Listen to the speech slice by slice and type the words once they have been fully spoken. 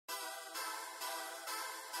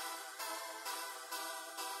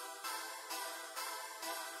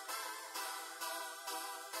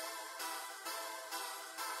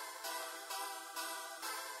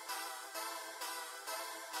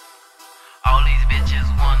bitches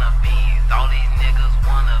wannabes, all these niggas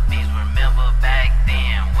wannabes. Remember back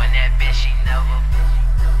then when that bitch she never.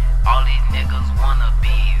 All these niggas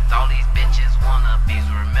wannabes, all these bitches wannabes.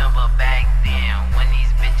 Remember back then when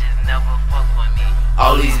these bitches never fuck with me.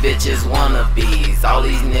 All these bitches wannabes, all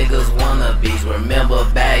these niggas wannabes. Remember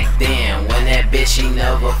back then when that bitch she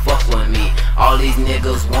never fuck with me. All these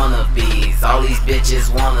niggas wannabes, all these bitches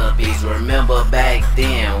wannabes. Remember back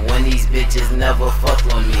then when these bitches never fuck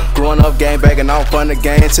with me. Growing up gangbanging, I don't fun the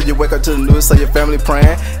game till you wake up to the news, so your family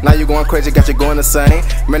praying. Now you going crazy, got you going insane.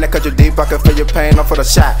 Man, I cut you deep, I can feel your pain. I'm for the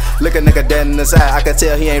shot. Look a nigga dead in his eye, I can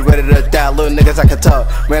tell he ain't ready to die. Little niggas I can talk,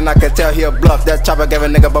 man, I can tell he a bluff. That chopper gave a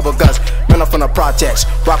nigga bubble guts. Man, I'm from the projects.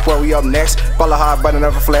 Rock where we up next. Follow hard, but I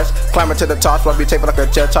never flex. Climbing to the top, while be taping like a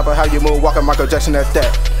jet. Chopper, how you move, walking Michael Jackson at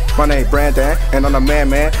that. My name Brandon, and I'm the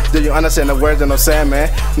man. Do you understand the words that I'm saying, man?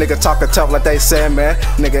 Nigga talking tough like they said, man.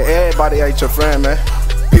 Nigga, everybody ain't your friend, man.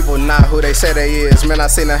 People not who they say they is. Man, I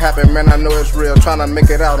seen it happen, man, I know it's real. Tryna make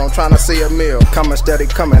it out, I'm tryna see a meal. Coming steady,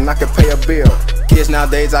 coming, I can pay a bill. Kids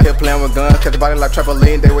nowadays out here playing with guns. Catch a body like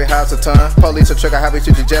trampoline, they weigh house a ton. Police a trick, I have you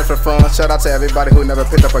shoot you just for fun. Shout out to everybody who never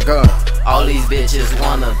picked up a gun. All these bitches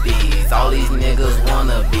wannabes, all these niggas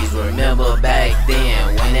wannabes. Remember back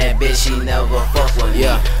then when that bitch she never fuck with me.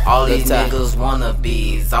 All these niggas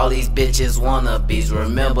wannabes, all these bitches wannabes.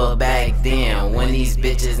 Remember back then when these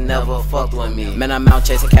bitches never fucked with me. Man, I'm out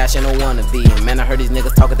chasing cash and a wannabe. Man, I heard these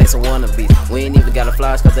niggas talking, they some wannabes. We ain't even got a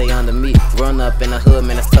flash cause they under me. Growing up in the hood,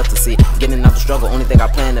 man, it's tough to see. Getting out the struggle, only thing I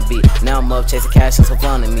plan to be. Now I'm up chasing cash, it's so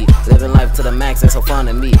fun to me. Living life to the max, it's so fun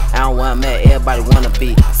to me. I don't want mad, everybody wanna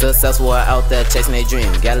be successful out there chasing their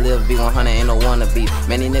dream. Gotta live B100, ain't no wannabe.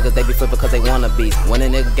 Many niggas, they be flipping cause they wannabes. When a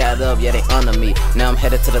nigga got up, yeah, they under me. Now I'm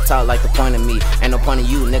headed to the top like the point of me. Ain't no point of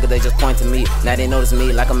you, nigga, they just point to me. Now they notice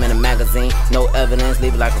me like I'm in a magazine. No evidence,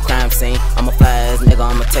 leave it like a crime scene. I'm a fly ass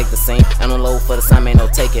nigga, I'ma take the scene. I'm on low for the sun, ain't no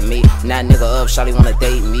taking me. Now nigga up, shawty wanna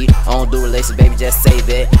date me. I don't do relations, baby, just save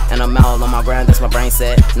it. And I'm out on my grind, that's my brain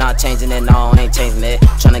set. Not changing it, no, I ain't changing it.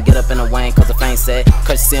 Tryna get up in the wing cause the fame set.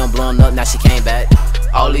 Cause she see him blowing up, now she came back.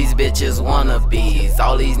 All these bitches wannabes,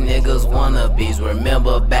 all these niggas wannabes.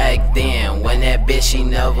 Remember back then when that bitch she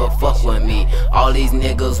never fuck with me. All these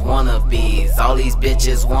niggas wannabes, all these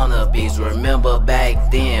bitches wannabes. Remember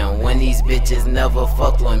back then when these bitches never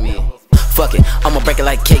fucked with me. Fuck it, I'ma break it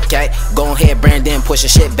like Kit Kat. Go ahead, Brandon, push your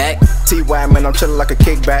shit back. T.Y. man, I'm chillin' like a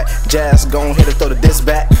kickback. Jazz, go ahead and throw the disc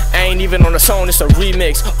back. I ain't even on the song, it's a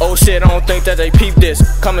remix. Oh shit, I don't think that they peep this.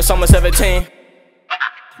 Coming summer 17.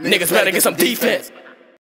 Niggas better get some defense.